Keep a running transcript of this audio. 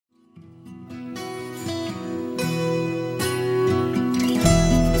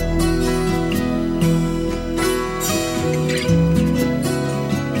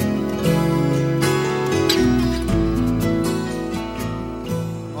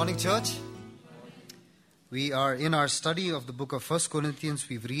Morning, church. We are in our study of the book of 1 Corinthians.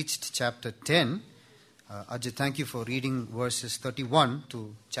 We've reached chapter 10. Ajay, thank you for reading verses 31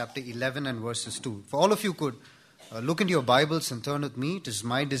 to chapter 11 and verses 2. For all of you could look into your Bibles and turn with me. It is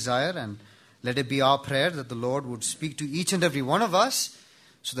my desire and let it be our prayer that the Lord would speak to each and every one of us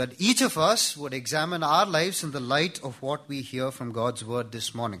so that each of us would examine our lives in the light of what we hear from God's word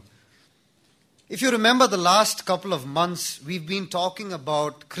this morning. If you remember the last couple of months, we've been talking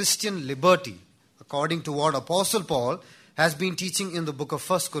about Christian liberty, according to what Apostle Paul has been teaching in the book of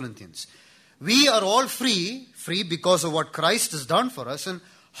 1 Corinthians. We are all free because of what Christ has done for us, and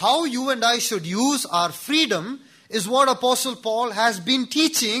how you and I should use our freedom is what Apostle Paul has been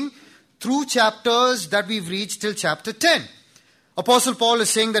teaching through chapters that we've reached till chapter 10. Apostle Paul is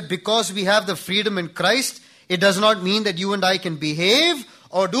saying that because we have the freedom in Christ, it does not mean that you and I can behave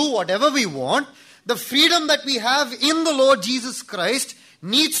or do whatever we want. The freedom that we have in the Lord Jesus Christ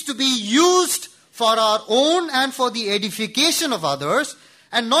needs to be used for our own and for the edification of others,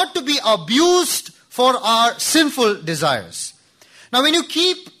 and not to be abused for our sinful desires. Now, when you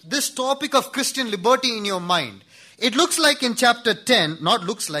keep this topic of Christian liberty in your mind, it looks like in chapter 10, not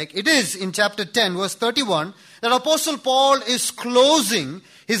looks like, it is in chapter 10, verse 31, that Apostle Paul is closing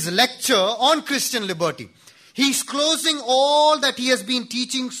his lecture on Christian liberty. He's closing all that he has been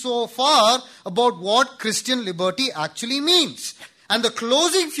teaching so far about what Christian liberty actually means. And the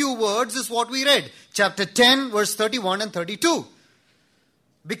closing few words is what we read, chapter 10, verse 31 and 32.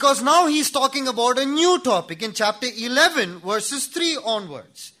 Because now he's talking about a new topic in chapter 11, verses 3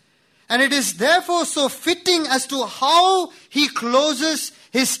 onwards. And it is therefore so fitting as to how he closes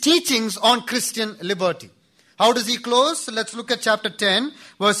his teachings on Christian liberty. How does he close? Let's look at chapter 10,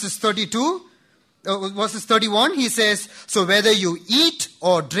 verses 31, he says, "So whether you eat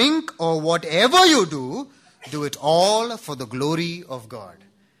or drink or whatever you do it all for the glory of God."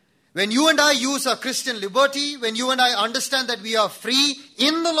 When you and I use our Christian liberty, when you and I understand that we are free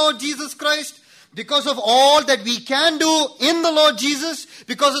in the Lord Jesus Christ, because of all that we can do in the Lord Jesus,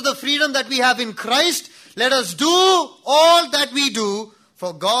 because of the freedom that we have in Christ, let us do all that we do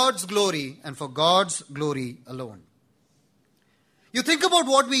for God's glory and for God's glory alone. You think about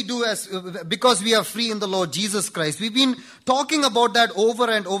what we do because we are free in the Lord Jesus Christ. We've been talking about that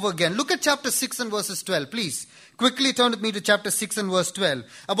over and over again. Look at chapter 6 and verses 12, please. Quickly turn with me to chapter 6 and verse 12.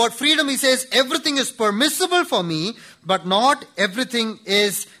 About freedom, he says, "Everything is permissible for me, but not everything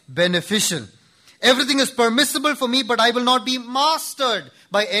is beneficial. Everything is permissible for me, but I will not be mastered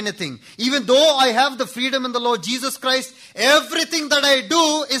by anything." Even though I have the freedom in the Lord Jesus Christ, everything that I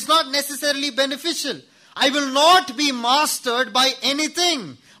do is not necessarily beneficial. I will not be mastered by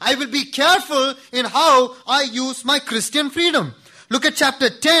anything. I will be careful in how I use my Christian freedom. Look at chapter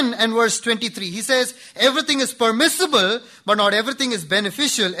 10 and verse 23. He says, "Everything is permissible, but not everything is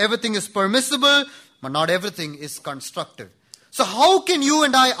beneficial. Everything is permissible, but not everything is constructive." So how can you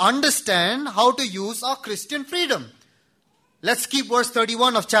and I understand how to use our Christian freedom? Let's keep verse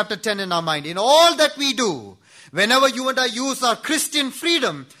 31 of chapter 10 in our mind. In all that we do, whenever you and I use our Christian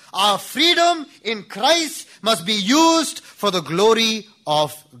freedom, our freedom in Christ must be used for the glory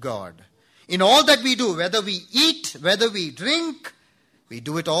of God. In all that we do, whether we eat, whether we drink, we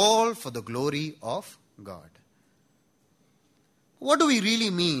do it all for the glory of God. What do we really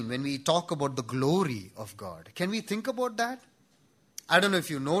mean when we talk about the glory of God? Can we think about that? I don't know if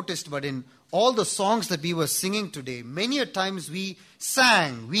you noticed, but in all the songs that we were singing today, many a times we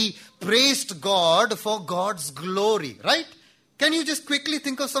praised God for God's glory, right? Can you just quickly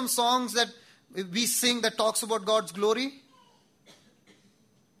think of some songs that we sing that talks about God's glory?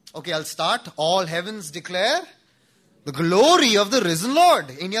 Okay, I'll start. "All heavens declare the glory of the risen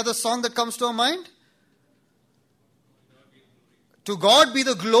Lord." Any other song that comes to our mind? "To God be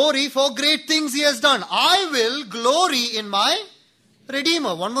the glory for great things he has done. I will glory in my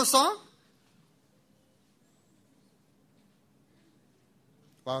Redeemer." One more song.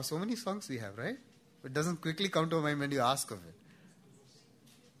 Wow, so many songs we have, right? It doesn't quickly come to mind when you ask of it.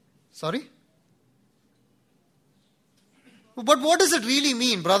 Sorry? But what does it really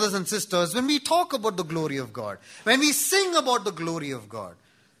mean, brothers and sisters, when we talk about the glory of God? When we sing about the glory of God?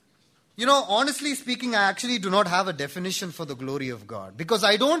 You know, honestly speaking, I actually do not have a definition for the glory of God, because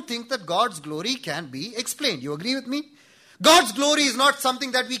I don't think that God's glory can be explained. You agree with me? God's glory is not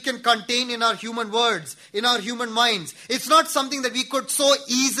something that we can contain in our human words, in our human minds. It's not something that we could so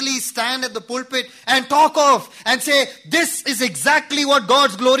easily stand at the pulpit and talk of and say, this is exactly what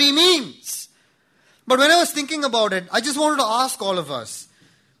God's glory means. But when I was thinking about it, I just wanted to ask all of us,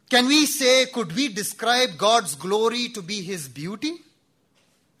 could we describe God's glory to be his beauty?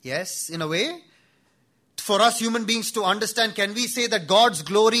 Yes, in a way. for us human beings to understand, can we say that God's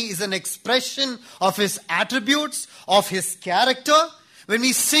glory is an expression of His attributes, of His character? When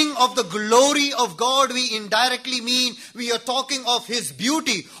we sing of the glory of God, we indirectly mean we are talking of His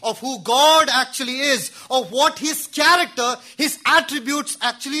beauty, of who God actually is, of what His character, His attributes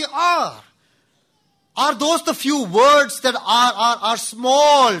actually are. Are those the few words that our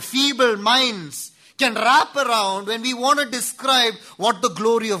small, feeble minds can wrap around when we want to describe what the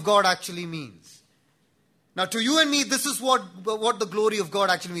glory of God actually means? Now, to you and me, this is what the glory of God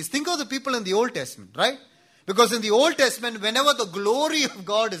actually means. Think of the people in the Old Testament, right? Because in the Old Testament, whenever the glory of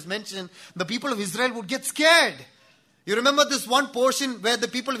God is mentioned, the people of Israel would get scared. You remember this one portion where the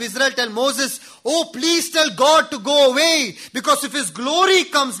people of Israel tell Moses, "Oh, please tell God to go away, because if His glory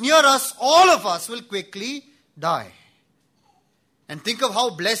comes near us, all of us will quickly die." And think of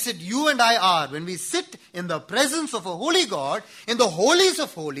how blessed you and I are when we sit in the presence of a holy God, in the holies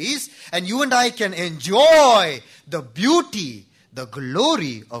of holies, and you and I can enjoy the beauty, the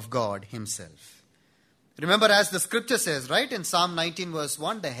glory of God Himself. Remember, as the scripture says, right, in Psalm 19 verse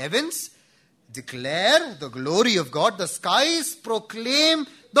 1, the heavens declare the glory of God, the skies proclaim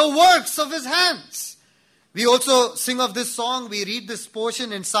the works of His hands. We also sing of this song, we read this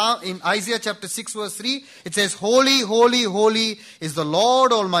portion in Isaiah chapter 6 verse 3. It says, "Holy, holy, holy is the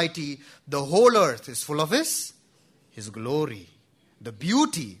Lord Almighty. The whole earth is full of His glory." The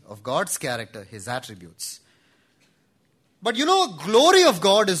beauty of God's character, His attributes. But glory of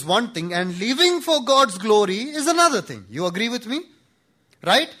God is one thing, and living for God's glory is another thing. You agree with me?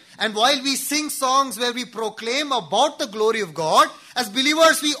 Right? And while we sing songs where we proclaim about the glory of God, as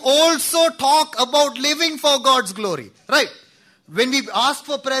believers we also talk about living for God's glory. Right? When we ask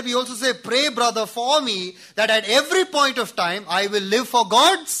for prayer, we also say, "Pray, brother, for me, that at every point of time I will live for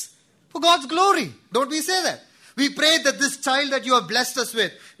God's glory." Don't we say that? We pray that this child that you have blessed us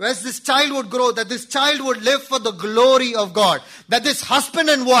with, as this child would grow, that this child would live for the glory of God. That this husband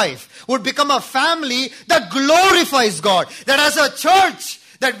and wife would become a family that glorifies God. That as a church,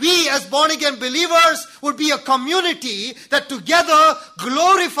 that we as born-again believers would be a community that together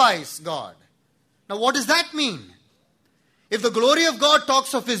glorifies God. Now, what does that mean? If the glory of God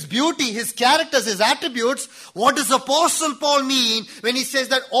talks of His beauty, His characters, His attributes, what does Apostle Paul mean when he says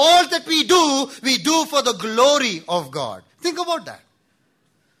that all that we do for the glory of God? Think about that.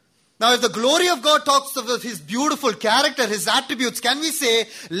 Now, if the glory of God talks of His beautiful character, His attributes, can we say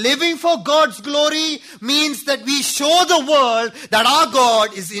living for God's glory means that we show the world that our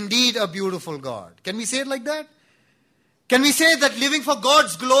God is indeed a beautiful God? Can we say it like that? Can we say that living for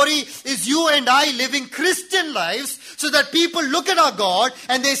God's glory is you and I living Christian lives so that people look at our God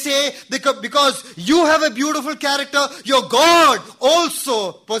and they say, because you have a beautiful character, your God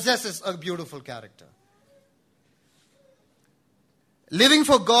also possesses a beautiful character. Living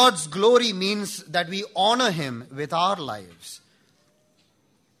for God's glory means that we honor Him with our lives.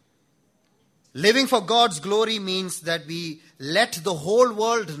 Living for God's glory means that we let the whole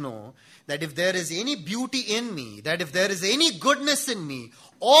world know that if there is any beauty in me, that if there is any goodness in me,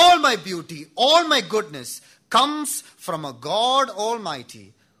 all my beauty, all my goodness comes from a God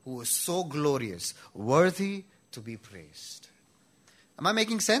Almighty who is so glorious, worthy to be praised. Am I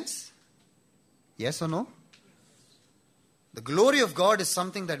making sense? Yes or no? The glory of God is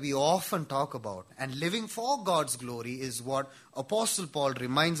something that we often talk about, and living for God's glory is what Apostle Paul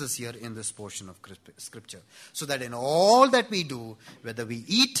reminds us here in this portion of Scripture. So that in all that we do, whether we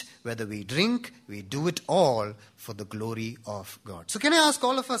eat, whether we drink, we do it all for the glory of God. So can I ask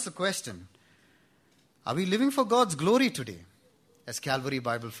all of us a question? Are we living for God's glory today as Calvary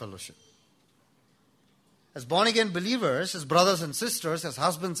Bible Fellowship? As born-again believers, as brothers and sisters, as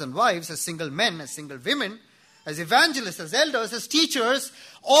husbands and wives, as single men, as single women, as evangelists, as elders, as teachers,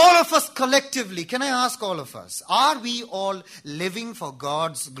 all of us collectively, can I ask all of us, are we all living for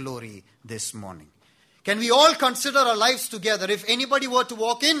God's glory this morning? Can we all consider our lives together? If anybody were to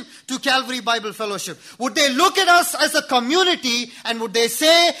walk in to Calvary Bible Fellowship, would they look at us as a community and would they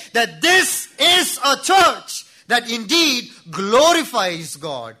say that this is a church that indeed glorifies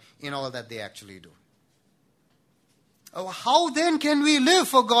God in all that they actually do? How then can we live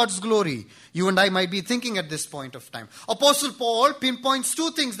for God's glory? You and I might be thinking at this point of time. Apostle Paul pinpoints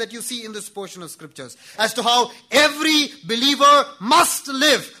two things that you see in this portion of scriptures as to how every believer must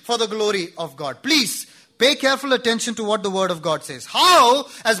live for the glory of God. Please pay careful attention to what the Word of God says. How,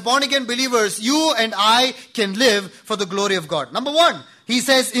 as born-again believers, you and I can live for the glory of God. Number one, He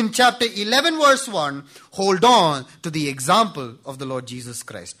says in chapter 11 verse 1, hold on to the example of the Lord Jesus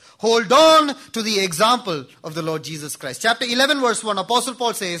Christ. Hold on to the example of the Lord Jesus Christ. Chapter 11 verse 1, Apostle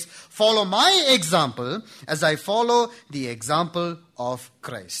Paul says, follow my example as I follow the example of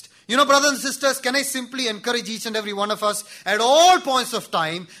Christ. You know, brothers and sisters, can I simply encourage each and every one of us at all points of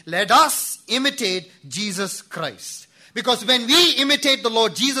time, let us imitate Jesus Christ. Because when we imitate the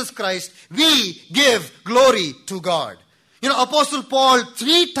Lord Jesus Christ, we give glory to God. You know, Apostle Paul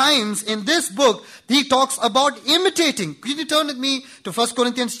 3 times in this book, he talks about imitating. Could you turn with me to 1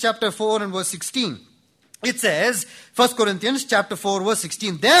 Corinthians chapter 4 and verse 16? It says, 1 Corinthians chapter 4 verse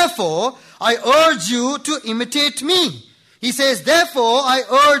 16, therefore I urge you to imitate me. He says, therefore I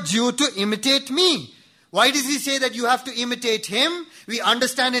urge you to imitate me. Why does he say that you have to imitate him? We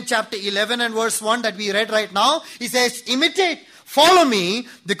understand in chapter 11 and verse 1 that we read right now. He says, imitate, follow me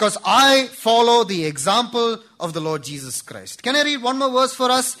because I follow the example of the Lord Jesus Christ. Can I read one more verse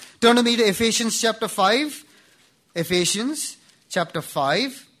for us? Turn to me to Ephesians chapter 5. Ephesians chapter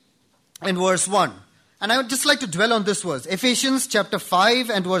 5 and verse 1. And I would just like to dwell on this verse. Ephesians chapter 5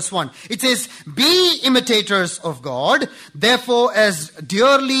 and verse 1. It says, be imitators of God, therefore as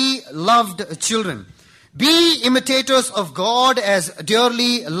dearly loved children. Be imitators of God as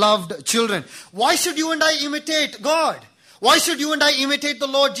dearly loved children. Why should you and I imitate God? Why should you and I imitate the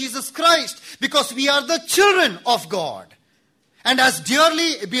Lord Jesus Christ? Because we are the children of God. And as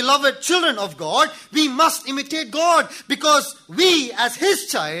dearly beloved children of God, we must imitate God. Because we, as His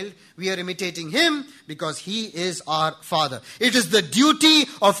child, we are imitating Him because He is our Father. It is the duty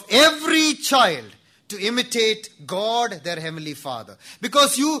of every child to imitate God, their Heavenly Father.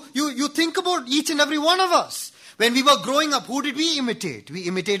 Because you think about each and every one of us. When we were growing up, who did we imitate? We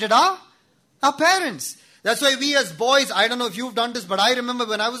imitated our parents. That's why we as boys, I don't know if you've done this, but I remember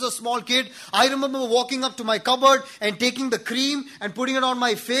when I was a small kid, I remember walking up to my cupboard and taking the cream and putting it on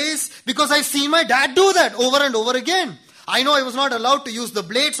my face because I've seen my dad do that over and over again. I know I was not allowed to use the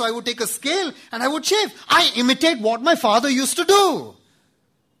blade, so I would take a scale and I would shave. I imitate what my father used to do.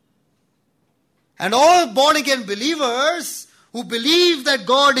 And all born-again believers who believe that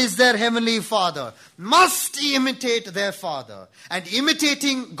God is their Heavenly Father must imitate their Father. And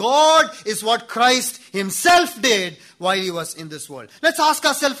imitating God is what Christ Himself did while He was in this world. Let's ask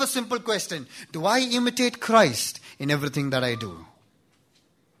ourselves a simple question. Do I imitate Christ in everything that I do?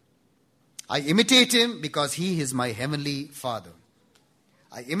 I imitate Him because He is my Heavenly Father.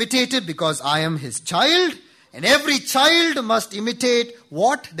 I imitate it because I am His child. And every child must imitate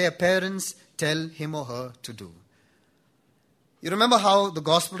what their parents tell him or her to do. You remember how the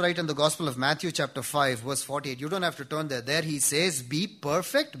gospel writer in the Gospel of Matthew chapter 5 verse 48, you don't have to turn there. There he says, be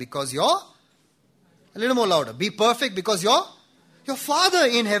perfect because you're, a little more louder, be perfect because your Father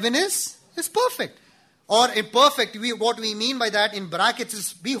in heaven is perfect. Or imperfect, what we mean by that in brackets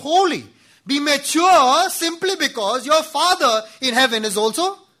is be holy. Be mature simply because your Father in heaven is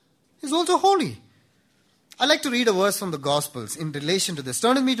also holy. I'd like to read a verse from the Gospels in relation to this.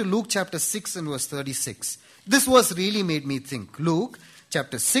 Turn with me to Luke chapter 6 and verse 36. This verse really made me think. Luke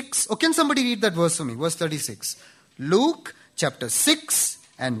chapter 6. Oh, can somebody read that verse for me? Verse 36. Luke chapter 6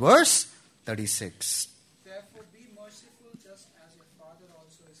 and verse 36. Therefore be merciful just as your Father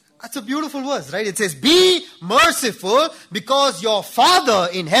also is merciful. That's a beautiful verse, right? It says, be merciful because your Father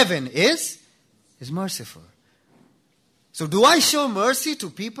in heaven is merciful. So do I show mercy to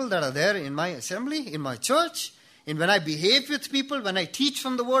people that are there in my assembly, in my church? And when I behave with people, when I teach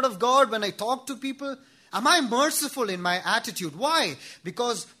from the Word of God, when I talk to people? Am I merciful in my attitude? Why?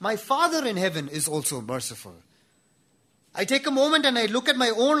 Because my Father in heaven is also merciful. I take a moment and I look at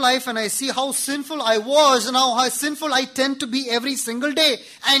my own life and I see how sinful I was and how sinful I tend to be every single day.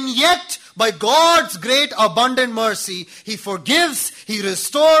 And yet, by God's great abundant mercy, He forgives, He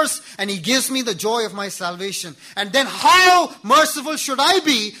restores, and He gives me the joy of my salvation. And then how merciful should I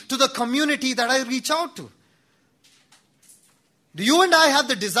be to the community that I reach out to? Do you and I have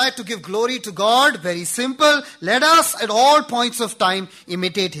the desire to give glory to God? Very simple. Let us at all points of time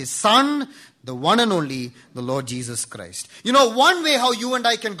imitate His Son, the one and only, the Lord Jesus Christ. You know, one way how you and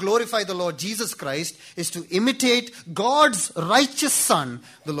I can glorify the Lord Jesus Christ is to imitate God's righteous Son,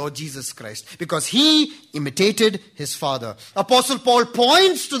 the Lord Jesus Christ, because He imitated His Father. Apostle Paul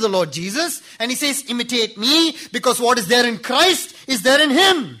points to the Lord Jesus and he says, imitate me because what is there in Christ is there in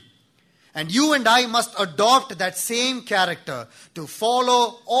Him. And you and I must adopt that same character to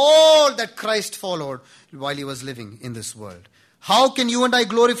follow all that Christ followed while He was living in this world. How can you and I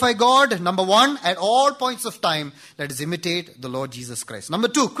glorify God? Number one, at all points of time, let us imitate the Lord Jesus Christ. Number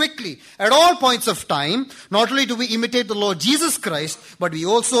two, quickly, at all points of time, not only do we imitate the Lord Jesus Christ, but we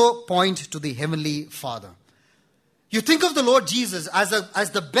also point to the Heavenly Father. You think of the Lord Jesus as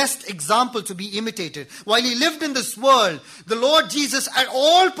the best example to be imitated. While he lived in this world, the Lord Jesus at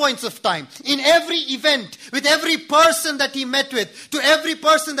all points of time, in every event, with every person that he met with, to every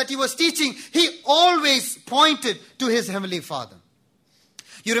person that he was teaching, he always pointed to his Heavenly Father.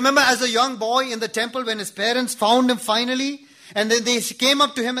 You remember as a young boy in the temple when his parents found him finally, and then they came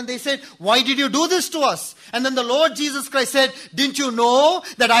up to him and they said, "Why did you do this to us?" And then the Lord Jesus Christ said, "Didn't you know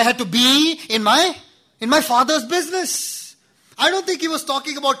that I had to be in my Father's business?" I don't think he was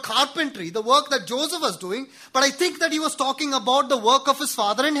talking about carpentry, the work that Joseph was doing, but I think that he was talking about the work of his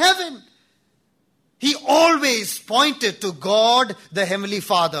Father in heaven. He always pointed to God, the Heavenly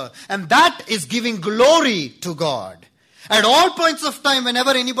Father, and that is giving glory to God. At all points of time,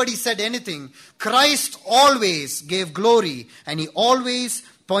 whenever anybody said anything, Christ always gave glory, and he always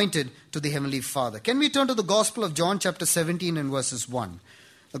pointed to the Heavenly Father. Can we turn to the Gospel of John, chapter 17 and verses 1?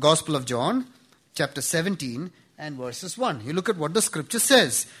 The Gospel of John, chapter 17 and verses 1. You look at what the scripture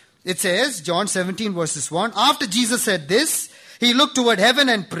says. It says, John 17 verses 1, after Jesus said this, he looked toward heaven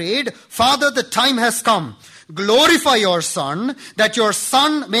and prayed, "Father, the time has come. Glorify your Son, that your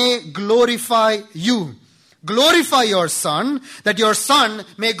Son may glorify you." Glorify your Son, that your Son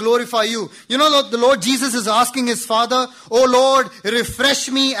may glorify you. You know, the Lord Jesus is asking his Father, "Oh Lord, refresh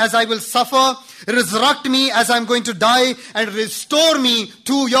me as I will suffer, resurrect me as I'm going to die, and restore me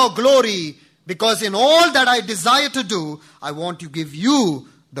to your glory. Because in all that I desire to do, I want to give you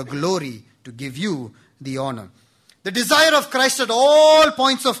the glory, to give you the honor." The desire of Christ at all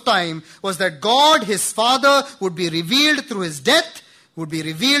points of time was that God, his Father, would be revealed through his death, would be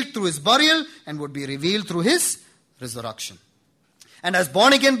revealed through his burial, and would be revealed through his resurrection. And as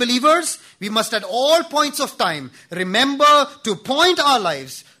born-again believers, we must at all points of time remember to point our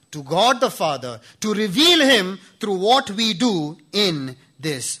lives to God the Father, to reveal him through what we do in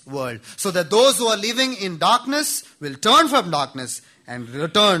this world, so that those who are living in darkness will turn from darkness and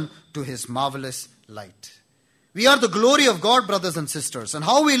return to his marvelous light. We are the glory of God, brothers and sisters. And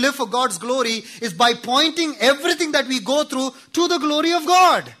how we live for God's glory is by pointing everything that we go through to the glory of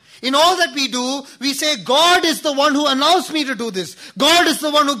God. In all that we do, we say, God is the one who allows me to do this. God is the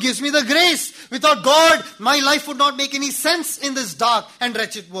one who gives me the grace. Without God, my life would not make any sense in this dark and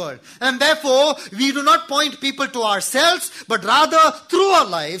wretched world. And therefore, we do not point people to ourselves, but rather through our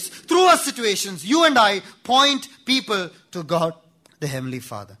lives, through our situations, you and I point people to God, the Heavenly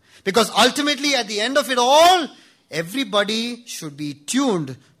Father. Because ultimately, at the end of it all, everybody should be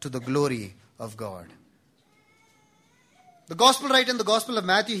tuned to the glory of God. The gospel writer in the Gospel of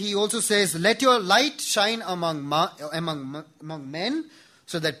Matthew, he also says, "Let your light shine among men,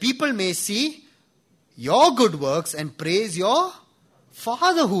 so that people may see your good works and praise your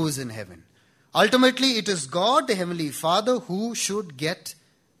Father who is in heaven." Ultimately, it is God, the Heavenly Father, who should get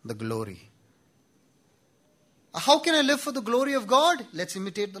the glory. How can I live for the glory of God? Let's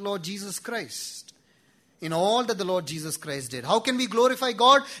imitate the Lord Jesus Christ in all that the Lord Jesus Christ did. How can we glorify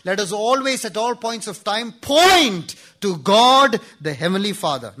God? Let us always, at all points of time, point to God, the Heavenly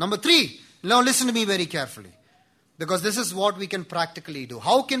Father. Number 3, now listen to me very carefully, because this is what we can practically do.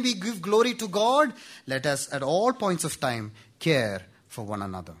 How can we give glory to God? Let us, at all points of time, care for one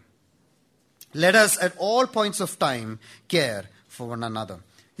another. Let us, at all points of time, care for one another.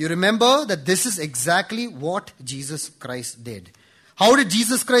 You remember that this is exactly what Jesus Christ did. How did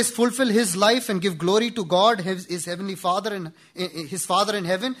Jesus Christ fulfill his life and give glory to God, his Heavenly Father, and his Father in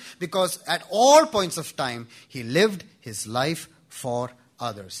heaven? Because at all points of time, he lived his life for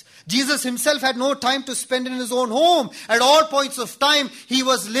others. Jesus himself had no time to spend in his own home. At all points of time, he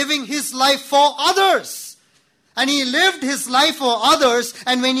was living his life for others. And he lived his life for others,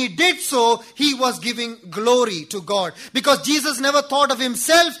 and when he did so, he was giving glory to God. Because Jesus never thought of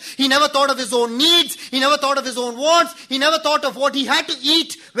himself, he never thought of his own needs, he never thought of his own wants, he never thought of what he had to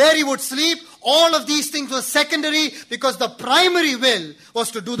eat, where he would sleep. All of these things were secondary, because the primary will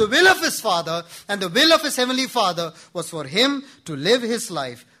was to do the will of his Father, and the will of his Heavenly Father was for him to live his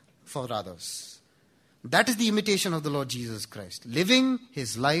life for others. That is the imitation of the Lord Jesus Christ, living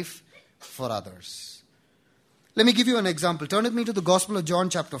his life for others. Let me give you an example. Turn with me to the Gospel of John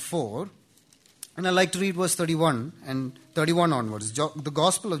chapter 4. And I'd like to read verse 31 and 31 onwards. The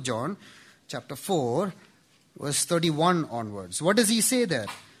Gospel of John chapter 4, verse 31 onwards. What does he say there?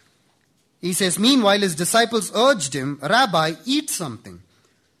 He says, "Meanwhile his disciples urged him, 'Rabbi, eat something.'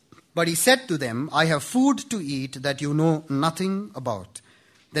 But he said to them, 'I have food to eat that you know nothing about.'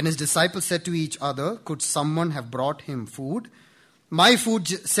 Then his disciples said to each other, 'Could someone have brought him food?' 'My food,'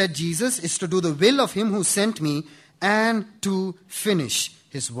 said Jesus, 'is to do the will of him who sent me and to finish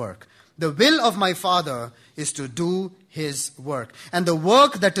his work.' The will of my Father is to do his work. And the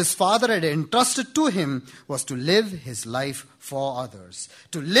work that his Father had entrusted to him was to live his life for others.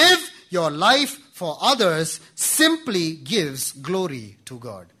 To live your life for others simply gives glory to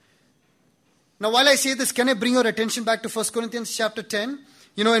God. Now, while I say this, can I bring your attention back to 1 Corinthians chapter 10?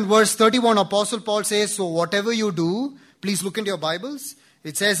 You know, in verse 31, Apostle Paul says, so whatever you do, please look into your Bibles.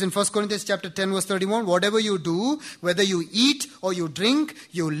 It says in 1 Corinthians chapter 10 verse 31, whatever you do, whether you eat or you drink,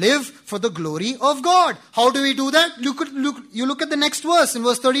 you live for the glory of God. How do we do that? You look at the next verse in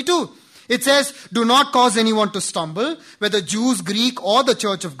verse 32. It says, do not cause anyone to stumble, whether Jews, Greek or the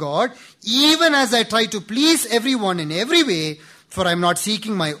church of God, even as I try to please everyone in every way, for I am not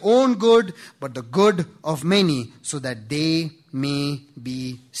seeking my own good, but the good of many, so that they may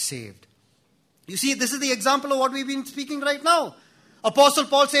be saved. You see, this is the example of what we've been speaking right now. Apostle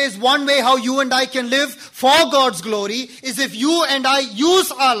Paul says one way how you and I can live for God's glory is if you and I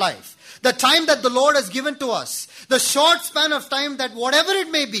use our life, the time that the Lord has given to us, the short span of time that whatever it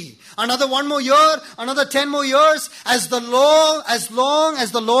may be, another 1 more year, another 10 more years, as long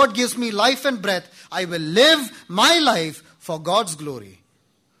as the Lord gives me life and breath, I will live my life for God's glory.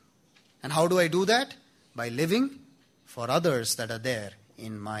 And how do I do that? By living for others that are there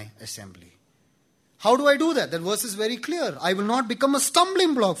in my assembly. How do I do that? That verse is very clear. I will not become a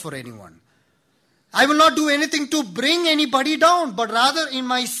stumbling block for anyone. I will not do anything to bring anybody down, but rather in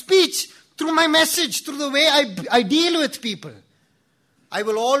my speech, through my message, through the way I deal with people, I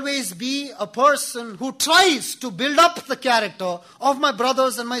will always be a person who tries to build up the character of my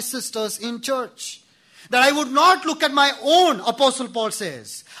brothers and my sisters in church. That I would not look at my own, Apostle Paul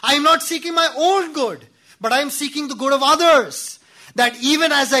says. I am not seeking my own good, but I am seeking the good of others. That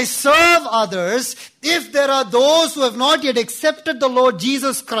even as I serve others, if there are those who have not yet accepted the Lord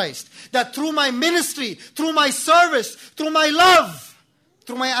Jesus Christ, that through my ministry, through my service, through my love,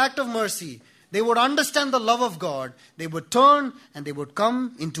 through my act of mercy, they would understand the love of God, they would turn and they would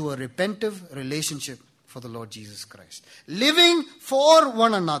come into a repentive relationship for the Lord Jesus Christ. Living for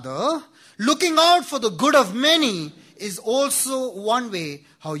one another, looking out for the good of many, is also one way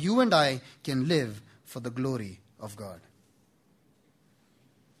how you and I can live for the glory of God.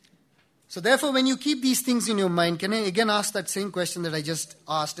 So therefore, when you keep these things in your mind, can I again ask that same question that I just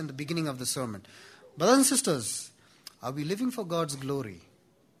asked in the beginning of the sermon? Brothers and sisters, are we living for God's glory?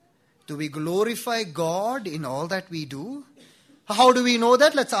 Do we glorify God in all that we do? How do we know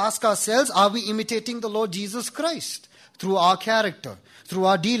that? Let's ask ourselves, are we imitating the Lord Jesus Christ through our character, through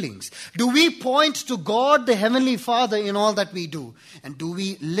our dealings? Do we point to God, the Heavenly Father, in all that we do? And do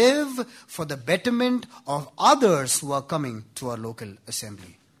we live for the betterment of others who are coming to our local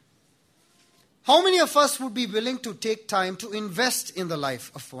assembly? How many of us would be willing to take time to invest in the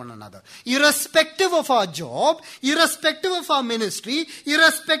life of one another? Irrespective of our job, irrespective of our ministry,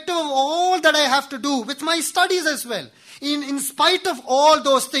 irrespective of all that I have to do with my studies as well. In spite of all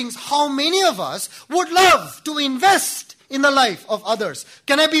those things, how many of us would love to invest in the life of others?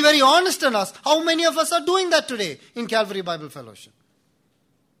 Can I be very honest and ask, how many of us are doing that today in Calvary Bible Fellowship?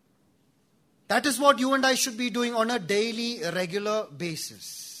 That is what you and I should be doing on a daily, regular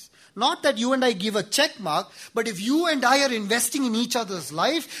basis. Not that you and I give a check mark, but if you and I are investing in each other's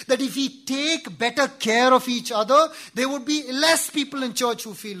life, that if we take better care of each other, there would be less people in church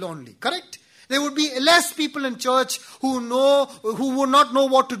who feel lonely. Correct? There would be less people in church who would not know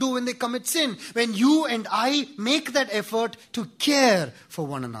what to do when they commit sin. When you and I make that effort to care for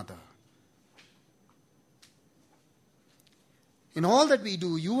one another. In all that we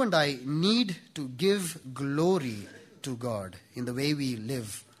do, you and I need to give glory to God in the way we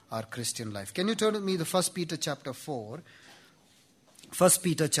live our Christian life. Can you turn with me to 1 Peter chapter 4? 1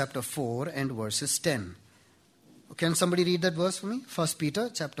 Peter chapter 4 and verses 10. Can somebody read that verse for me? 1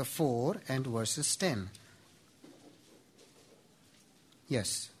 Peter chapter 4 and verses 10.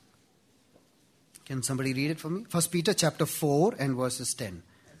 Yes. Can somebody read it for me? 1 Peter chapter 4 and verses 10.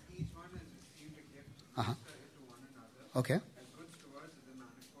 Each one has received a gift to one another. Okay. As good stewards of the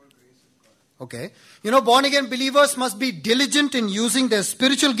manifold grace of God. Okay. You know, born again believers must be diligent in using their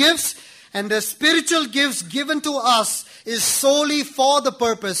spiritual gifts, and the spiritual gifts given to us is solely for the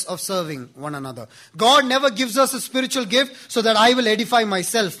purpose of serving one another. God never gives us a spiritual gift so that I will edify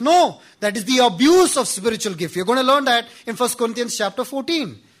myself. No, that is the abuse of spiritual gift. You're going to learn that in 1 Corinthians chapter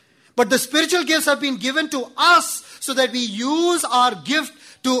 14. But the spiritual gifts have been given to us so that we use our gift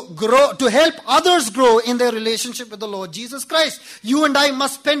to grow, to help others grow in their relationship with the Lord Jesus Christ. You and I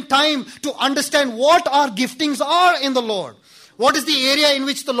must spend time to understand what our giftings are in the Lord. What is the area in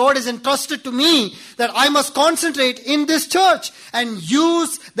which the Lord has entrusted to me that I must concentrate in this church and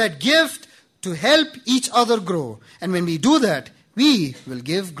use that gift to help each other grow. And when we do that, we will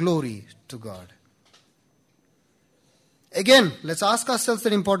give glory to God. Again, let's ask ourselves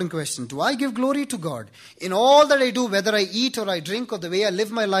that important question. Do I give glory to God? In all that I do, whether I eat or I drink or the way I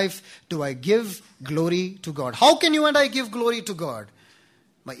live my life, do I give glory to God? How can you and I give glory to God?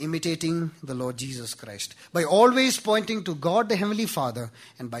 By imitating the Lord Jesus Christ. By always pointing to God the Heavenly Father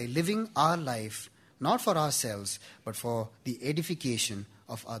and by living our life, not for ourselves, but for the edification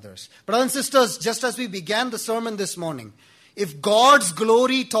of others. Brothers and sisters, just as we began the sermon this morning, if God's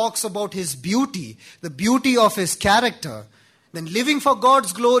glory talks about His beauty, the beauty of His character, then living for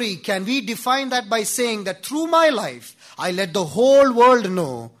God's glory, can we define that by saying that through my life, I let the whole world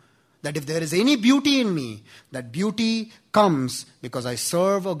know that if there is any beauty in me, that beauty comes because I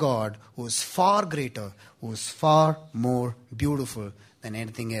serve a God who is far greater, who is far more beautiful than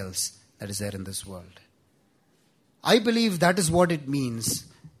anything else that is there in this world. I believe that is what it means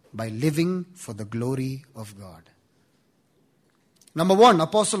by living for the glory of God. Number 1,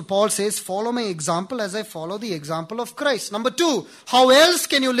 Apostle Paul says, follow my example as I follow the example of Christ. Number 2, how else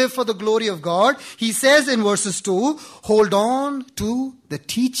can you live for the glory of God? He says in verses 2, hold on to the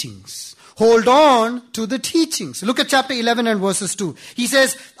teachings. Hold on to the teachings. Look at chapter 11 and verses 2. He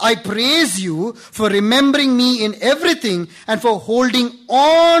says, I praise you for remembering me in everything and for holding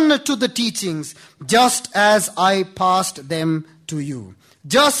on to the teachings just as I passed them to you.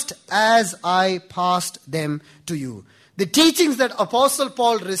 Just as I passed them to you. The teachings that Apostle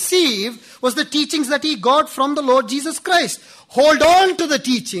Paul received was the teachings that he got from the Lord Jesus Christ. Hold on to the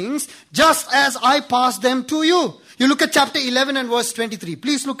teachings just as I passed them to you. You look at chapter 11 and verse 23.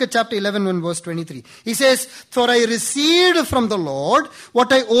 Please look at chapter 11 and verse 23. He says, for I received from the Lord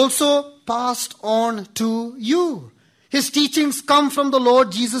what I also passed on to you. His teachings come from the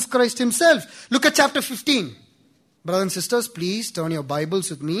Lord Jesus Christ Himself. Look at chapter 15. Brothers and sisters, please turn your Bibles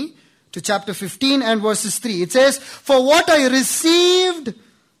with me to chapter 15 and verses 3. It says, for what I received,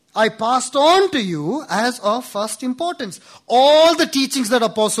 I passed on to you as of first importance. All the teachings that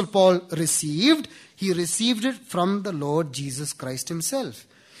Apostle Paul received, he received it from the Lord Jesus Christ Himself.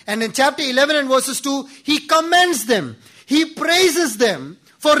 And in chapter 11 and verses 2, he commends them. He praises them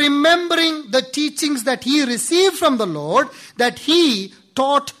for remembering the teachings that he received from the Lord, that he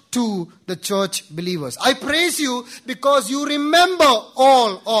taught to the church believers. I praise you because you remember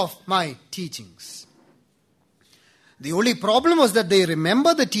all of my teachings. The only problem was that they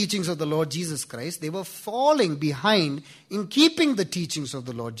remember the teachings of the Lord Jesus Christ. They were falling behind in keeping the teachings of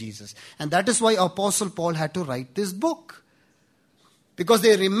the Lord Jesus. And that is why Apostle Paul had to write this book. Because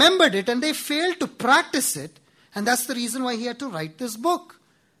they remembered it and they failed to practice it. And that's the reason why he had to write this book.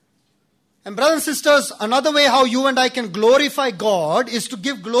 And brothers and sisters, another way how you and I can glorify God is to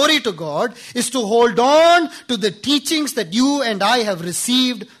give glory to God, is to hold on to the teachings that you and I have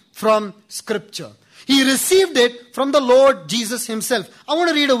received from Scripture. He received it from the Lord Jesus Himself. I want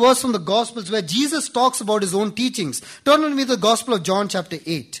to read a verse from the Gospels where Jesus talks about His own teachings. Turn with me to the Gospel of John chapter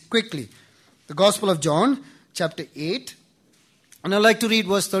 8, quickly. The Gospel of John chapter 8. And I'd like to read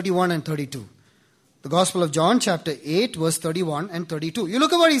verse 31 and 32. The Gospel of John chapter 8 verse 31 and 32. You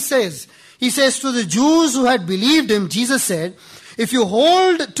look at what He says. He says, to the Jews who had believed Him, Jesus said, if you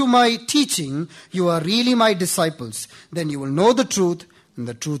hold to my teaching, you are really my disciples. Then you will know the truth, and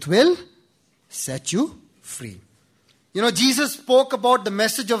the truth will set you free. You know, Jesus spoke about the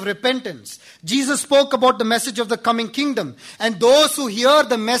message of repentance. Jesus spoke about the message of the coming kingdom. And those who hear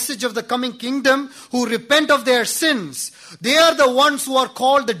the message of the coming kingdom, who repent of their sins, they are the ones who are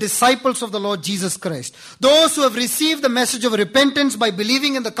called the disciples of the Lord Jesus Christ. Those who have received the message of repentance by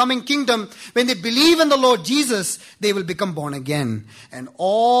believing in the coming kingdom, when they believe in the Lord Jesus, they will become born again. And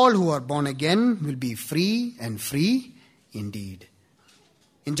all who are born again will be free and free indeed.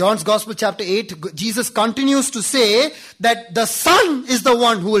 In John's Gospel chapter 8, Jesus continues to say that the Son is the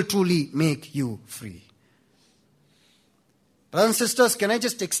one who will truly make you free. Brothers and sisters, can I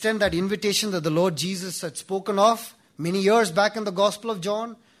just extend that invitation that the Lord Jesus had spoken of many years back in the Gospel of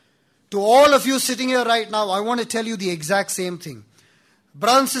John? To all of you sitting here right now, I want to tell you the exact same thing.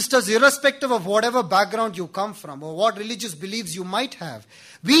 Brothers and sisters, irrespective of whatever background you come from or what religious beliefs you might have,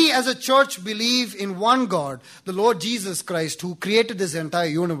 we as a church believe in one God, the Lord Jesus Christ, who created this entire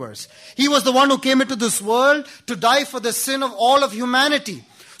universe. He was the one who came into this world to die for the sin of all of humanity.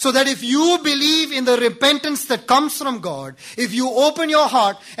 So that if you believe in the repentance that comes from God, if you open your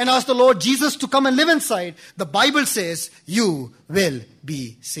heart and ask the Lord Jesus to come and live inside, the Bible says you will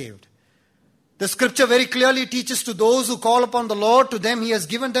be saved. The scripture very clearly teaches to those who call upon the Lord, to them He has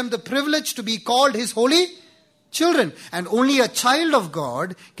given them the privilege to be called His holy children. And only a child of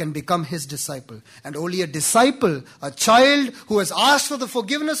God can become His disciple. And only a disciple, a child who has asked for the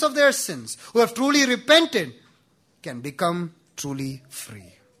forgiveness of their sins, who have truly repented, can become truly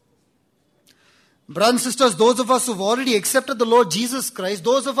free. Brothers and sisters, those of us who've already accepted the Lord Jesus Christ,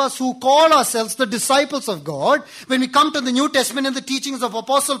 those of us who call ourselves the disciples of God, when we come to the New Testament and the teachings of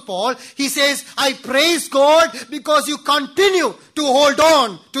Apostle Paul, he says, I praise God because you continue to hold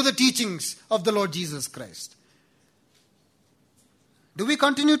on to the teachings of the Lord Jesus Christ. Do we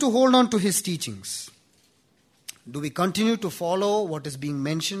continue to hold on to his teachings? Do we continue to follow what is being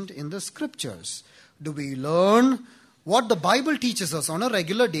mentioned in the scriptures? Do we learn what the Bible teaches us on a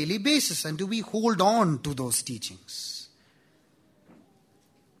regular daily basis, and do we hold on to those teachings?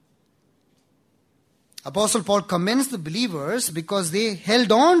 Apostle Paul commends the believers because they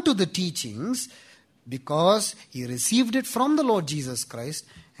held on to the teachings, because he received it from the Lord Jesus Christ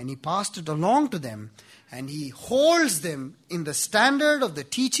and he passed it along to them, and he holds them in the standard of the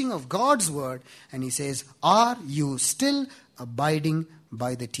teaching of God's word, and he says, are you still abiding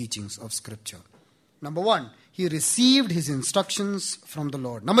by the teachings of Scripture? Number one, he received his instructions from the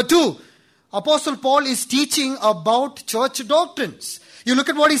Lord. Number two, Apostle Paul is teaching about church doctrines. You look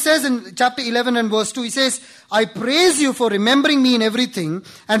at what he says in chapter 11 and verse 2. He says, I praise you for remembering me in everything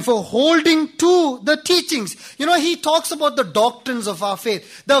and for holding to the teachings. You know, he talks about the doctrines of our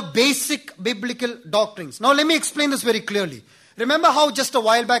faith, the basic biblical doctrines. Now let me explain this very clearly. Remember how just a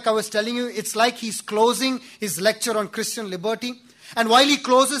while back I was telling you, it's like he's closing his lecture on Christian liberty. And while he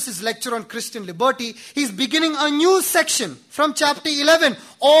closes his lecture on Christian liberty, he's beginning a new section from chapter 11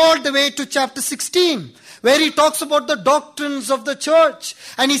 all the way to chapter 16, where he talks about the doctrines of the church.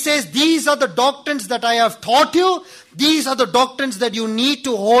 And he says, these are the doctrines that I have taught you. These are the doctrines that you need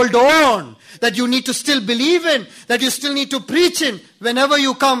to hold on, that you need to still believe in, that you still need to preach in whenever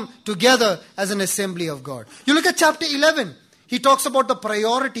you come together as an assembly of God. You look at chapter 11. He talks about the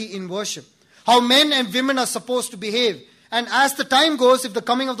priority in worship, how men and women are supposed to behave. And as the time goes, if the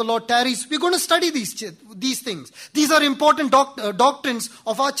coming of the Lord tarries, we're going to study these things. These are important doctrines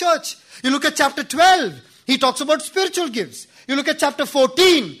of our church. You look at chapter 12, he talks about spiritual gifts. You look at chapter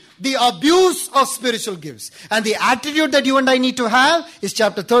 14, the abuse of spiritual gifts. And the attitude that you and I need to have is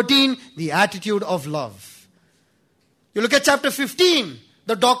chapter 13, the attitude of love. You look at chapter 15,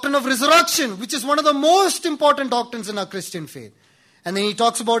 the doctrine of resurrection, which is one of the most important doctrines in our Christian faith. And then he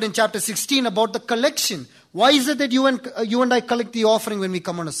talks about in chapter 16 about the collection. Why is it that you and I collect the offering when we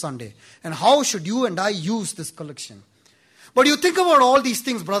come on a Sunday? And how should you and I use this collection? But you think about all these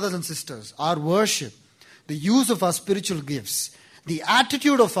things, brothers and sisters. Our worship, the use of our spiritual gifts, the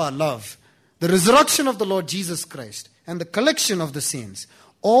attitude of our love, the resurrection of the Lord Jesus Christ, and the collection of the saints.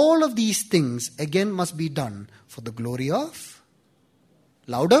 All of these things, again, must be done for the glory of,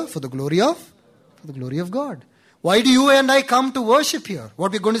 louder, for the glory of God. Why do you and I come to worship here?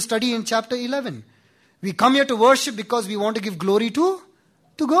 What we're going to study in chapter 11. We come here to worship because we want to give glory to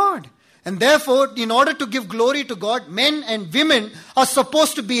God. And therefore, in order to give glory to God, men and women are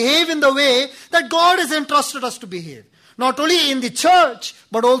supposed to behave in the way that God has entrusted us to behave. Not only in the church,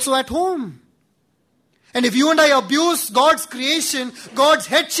 but also at home. And if you and I abuse God's creation, God's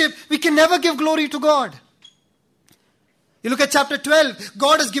headship, we can never give glory to God. You look at chapter 12.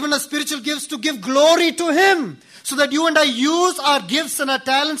 God has given us spiritual gifts to give glory to Him, so that you and I use our gifts and our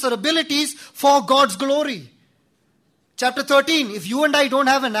talents or abilities for God's glory. Chapter 13, if you and I don't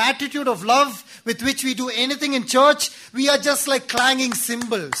have an attitude of love with which we do anything in church, we are just like clanging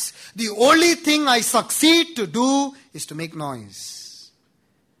cymbals. The only thing I succeed to do is to make noise.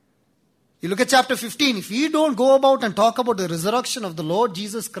 You look at chapter 15, if we don't go about and talk about the resurrection of the Lord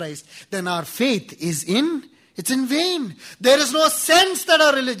Jesus Christ, then our faith is it's in vain. There is no sense that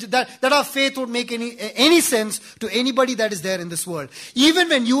our religion, that our faith would make any sense to anybody that is there in this world. Even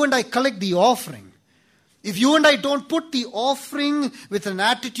when you and I collect the offering, if you and I don't put the offering with an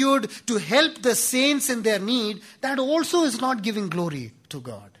attitude to help the saints in their need, that also is not giving glory to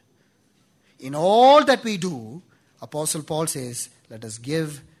God. In all that we do, Apostle Paul says, let us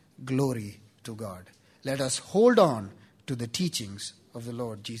give glory to God. Let us hold on to the teachings of the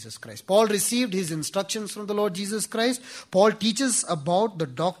Lord Jesus Christ. Paul received his instructions from the Lord Jesus Christ. Paul teaches about the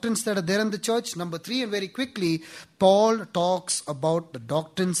doctrines that are there in the church. Number 3, and very quickly, Paul talks about the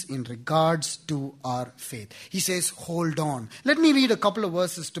doctrines in regards to our faith. He says, hold on. Let me read a couple of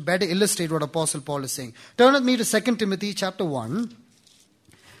verses to better illustrate what Apostle Paul is saying. Turn with me to 2 Timothy chapter 1.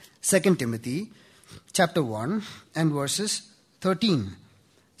 2 Timothy chapter 1 and verses 13.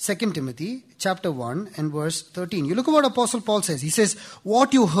 2 Timothy chapter 1 and verse 13. You look at what Apostle Paul says. He says,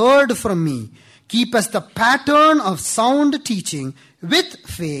 what you heard from me, keep as the pattern of sound teaching with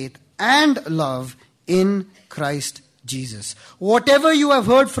faith and love in Christ Jesus. Whatever you have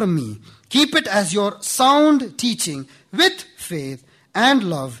heard from me, keep it as your sound teaching with faith and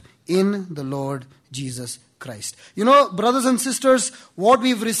love in the Lord Jesus Christ. You know, brothers and sisters, what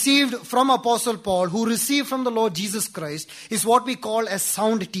we've received from Apostle Paul, who received from the Lord Jesus Christ, is what we call as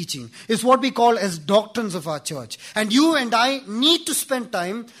sound teaching, is what we call as doctrines of our church. And you and I need to spend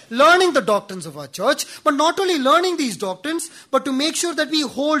time learning the doctrines of our church, but not only learning these doctrines, but to make sure that we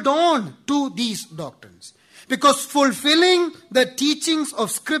hold on to these doctrines. Because fulfilling the teachings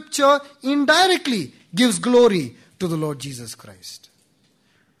of Scripture indirectly gives glory to the Lord Jesus Christ.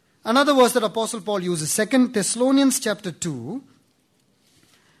 Another verse that Apostle Paul uses, 2 Thessalonians chapter 2.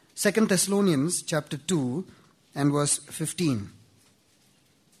 2 Thessalonians chapter 2 and verse 15.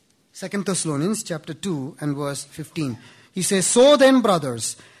 2 Thessalonians chapter 2 and verse 15. He says, "So then,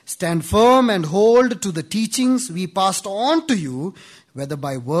 brothers, stand firm and hold to the teachings we passed on to you, whether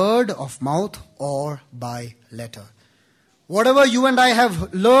by word of mouth or by letter." Whatever you and I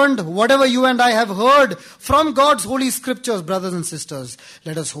have learned, whatever you and I have heard from God's holy scriptures, brothers and sisters,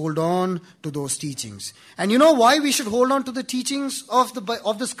 let us hold on to those teachings. And you know why we should hold on to the teachings of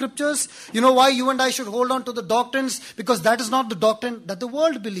the scriptures? You know why you and I should hold on to the doctrines? Because that is not the doctrine that the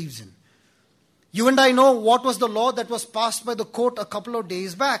world believes in. You and I know what was the law that was passed by the court a couple of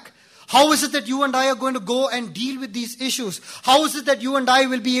days back. How is it that you and I are going to go and deal with these issues? How is it that you and I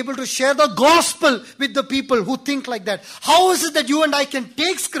will be able to share the gospel with the people who think like that? How is it that you and I can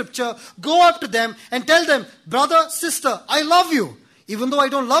take scripture, go up to them and tell them, "Brother, sister, I love you. Even though I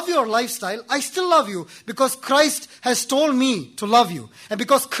don't love your lifestyle, I still love you because Christ has told me to love you. And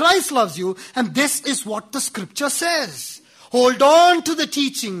because Christ loves you, and this is what the scripture says." Hold on to the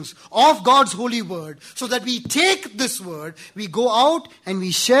teachings of God's holy word so that we take this word, we go out and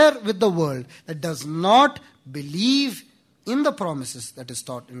we share with the world that does not believe in the promises that is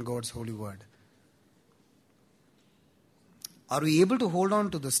taught in God's holy word. Are we able to hold on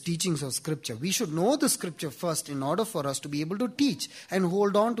to the teachings of Scripture? We should know the Scripture first in order for us to be able to teach and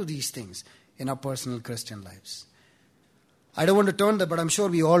hold on to these things in our personal Christian lives. I don't want to turn there, but I'm sure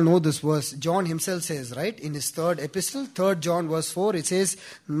we all know this verse. John himself says, right, in his third epistle, 3 John verse 4, it says,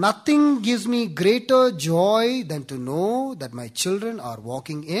 "Nothing gives me greater joy than to know that my children are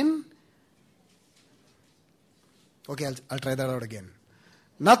walking in..." Okay, I'll try that out again.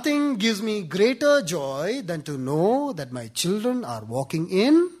 "Nothing gives me greater joy than to know that my children are walking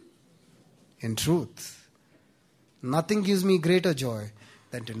in truth." Nothing gives me greater joy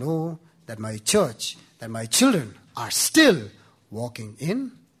than to know that my church, that my children are still walking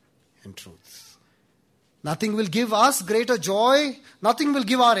in truth. Nothing will give us greater joy, nothing will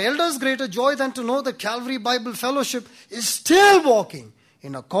give our elders greater joy than to know that Calvary Bible Fellowship is still walking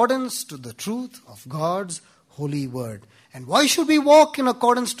in accordance to the truth of God's holy word. And why should we walk in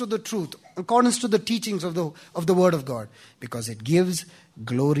accordance to the truth, accordance to the teachings of the word of God? Because it gives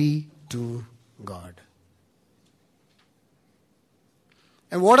glory to God.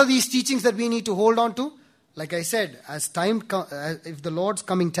 And what are these teachings that we need to hold on to? Like I said, if the Lord's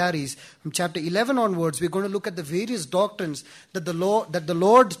coming tarries, from chapter 11 onwards, we're going to look at the various doctrines that the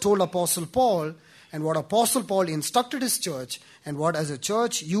Lord told Apostle Paul, and what Apostle Paul instructed his church, and what as a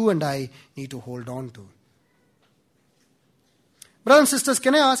church you and I need to hold on to. Brothers and sisters,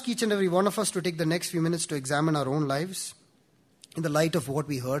 can I ask each and every one of us to take the next few minutes to examine our own lives in the light of what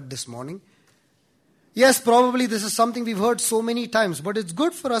we heard this morning? Yes, probably this is something we've heard so many times, but it's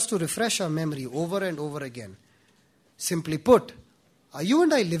good for us to refresh our memory over and over again. Simply put, are you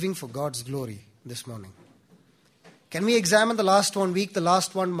and I living for God's glory this morning? Can we examine the last 1 week, the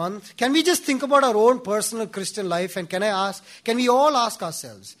last 1 month? Can we just think about our own personal Christian life? And can we all ask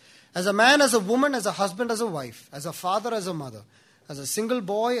ourselves, as a man, as a woman, as a husband, as a wife, as a father, as a mother, as a single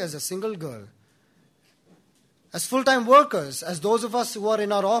boy, as a single girl, as full-time workers, as those of us who are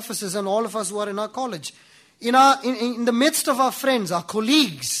in our offices and all of us who are in our college, in the midst of our friends, our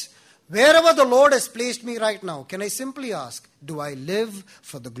colleagues, wherever the Lord has placed me right now, can I simply ask, do I live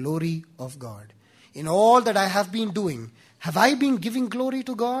for the glory of God? In all that I have been doing, have I been giving glory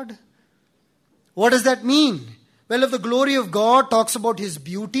to God? What does that mean? Well, if the glory of God talks about His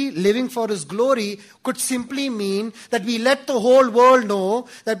beauty, living for His glory could simply mean that we let the whole world know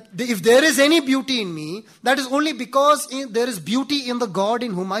that if there is any beauty in me, that is only because there is beauty in the God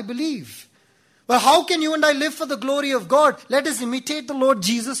in whom I believe. Well, how can you and I live for the glory of God? Let us imitate the Lord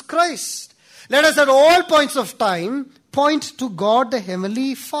Jesus Christ. Let us at all points of time point to God the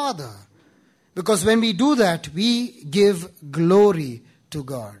Heavenly Father. Because when we do that, we give glory to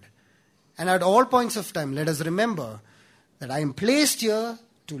God. And at all points of time, let us remember that I am placed here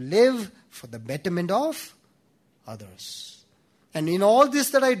to live for the betterment of others. And in all this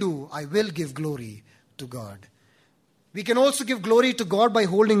that I do, I will give glory to God. We can also give glory to God by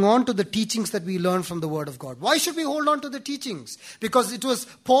holding on to the teachings that we learn from the Word of God. Why should we hold on to the teachings? Because it was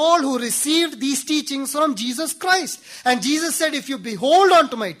Paul who received these teachings from Jesus Christ. And Jesus said, if you hold on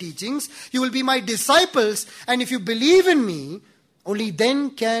to my teachings, you will be my disciples. And if you believe in me, only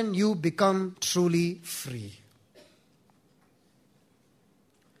then can you become truly free.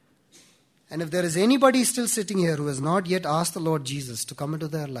 And if there is anybody still sitting here who has not yet asked the Lord Jesus to come into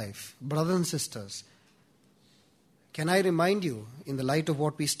their life, brothers and sisters, can I remind you, in the light of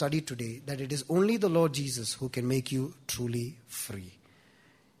what we studied today, that it is only the Lord Jesus who can make you truly free.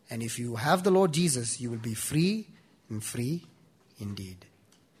 And if you have the Lord Jesus, you will be free and free indeed.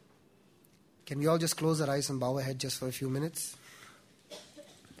 Can we all just close our eyes and bow our head just for a few minutes?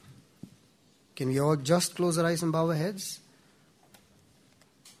 Can we all just close our eyes and bow our heads?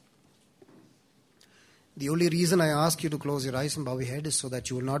 The only reason I ask you to close your eyes and bow your head is so that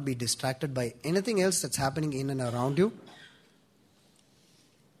you will not be distracted by anything else that's happening in and around you.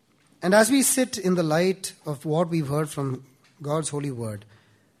 And as we sit in the light of what we've heard from God's holy word,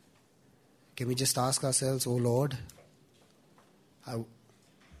 can we just ask ourselves, oh Lord,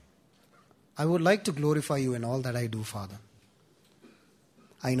 I would like to glorify you in all that I do, Father.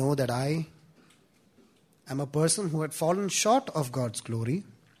 I know that I am a person who had fallen short of God's glory,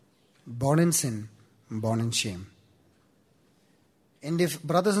 born in sin, born in shame. And if,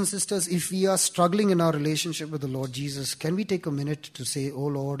 brothers and sisters, if we are struggling in our relationship with the Lord Jesus, can we take a minute to say, oh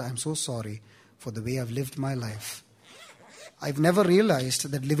Lord, I'm so sorry for the way I've lived my life. I've never realized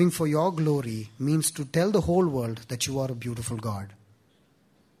that living for your glory means to tell the whole world that you are a beautiful God.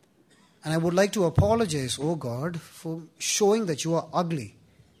 And I would like to apologize, oh God, for showing that you are ugly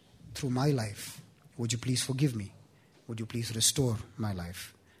through my life. Would you please forgive me? Would you please restore my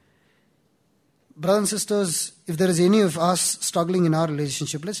life? Brothers and sisters, if there is any of us struggling in our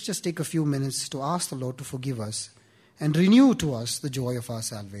relationship, let's just take a few minutes to ask the Lord to forgive us and renew to us the joy of our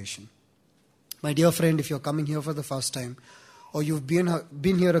salvation. My dear friend, if you're coming here for the first time, or you've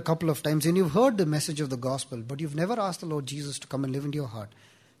been here a couple of times and you've heard the message of the gospel, but you've never asked the Lord Jesus to come and live into your heart,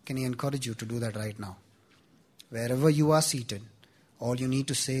 can I encourage you to do that right now? Wherever you are seated, all you need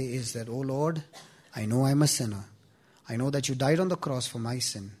to say is that, oh Lord, I know I'm a sinner. I know that you died on the cross for my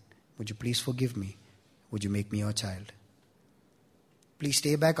sin. Would you please forgive me? Would you make me your child? Please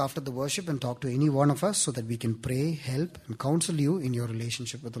stay back after the worship and talk to any one of us so that we can pray, help, and counsel you in your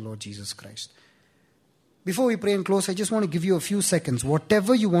relationship with the Lord Jesus Christ. Before we pray and close, I just want to give you a few seconds.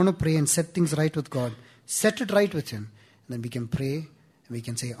 Whatever you want to pray and set things right with God, set it right with Him. And then we can pray and we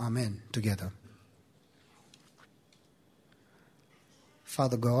can say Amen together.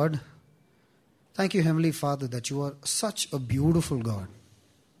 Father God, thank you, Heavenly Father, that you are such a beautiful God.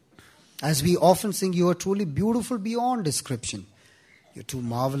 As we often sing, you are truly beautiful beyond description. You're too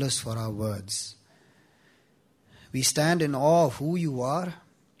marvelous for our words. We stand in awe of who you are.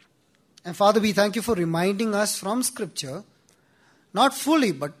 And Father, we thank you for reminding us from Scripture, not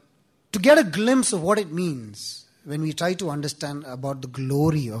fully, but to get a glimpse of what it means when we try to understand about the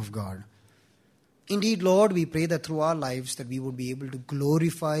glory of God. Indeed, Lord, we pray that through our lives that we would be able to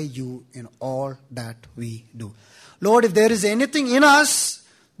glorify you in all that we do. Lord, if there is anything in us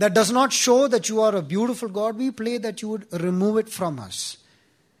that does not show that you are a beautiful God, we pray that you would remove it from us.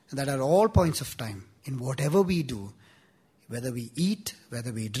 And that at all points of time, in whatever we do, whether we eat,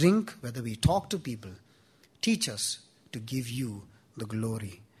 whether we drink, whether we talk to people, teach us to give you the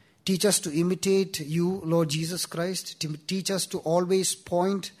glory. Teach us to imitate you, Lord Jesus Christ. Teach us to always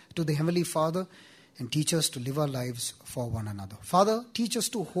point to the Heavenly Father and teach us to live our lives for one another. Father, teach us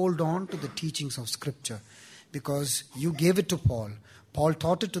to hold on to the teachings of Scripture because you gave it to Paul. Paul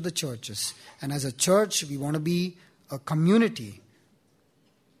taught it to the churches. And as a church, we want to be a community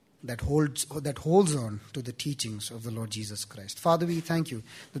that holds on to the teachings of the Lord Jesus Christ. Father, we thank you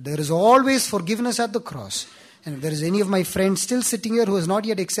that there is always forgiveness at the cross. And if there is any of my friends still sitting here who has not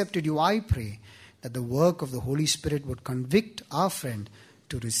yet accepted you, I pray that the work of the Holy Spirit would convict our friend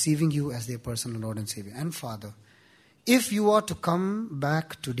to receiving you as their personal Lord and Savior. And Father, if you are to come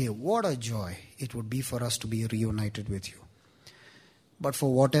back today, what a joy it would be for us to be reunited with you. But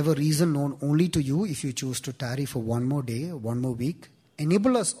for whatever reason known only to you, if you choose to tarry for one more day, one more week,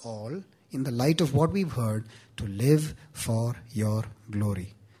 enable us all, in the light of what we've heard, to live for your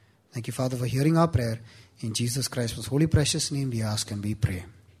glory. Thank you, Father, for hearing our prayer. In Jesus Christ's holy precious name we ask and we pray.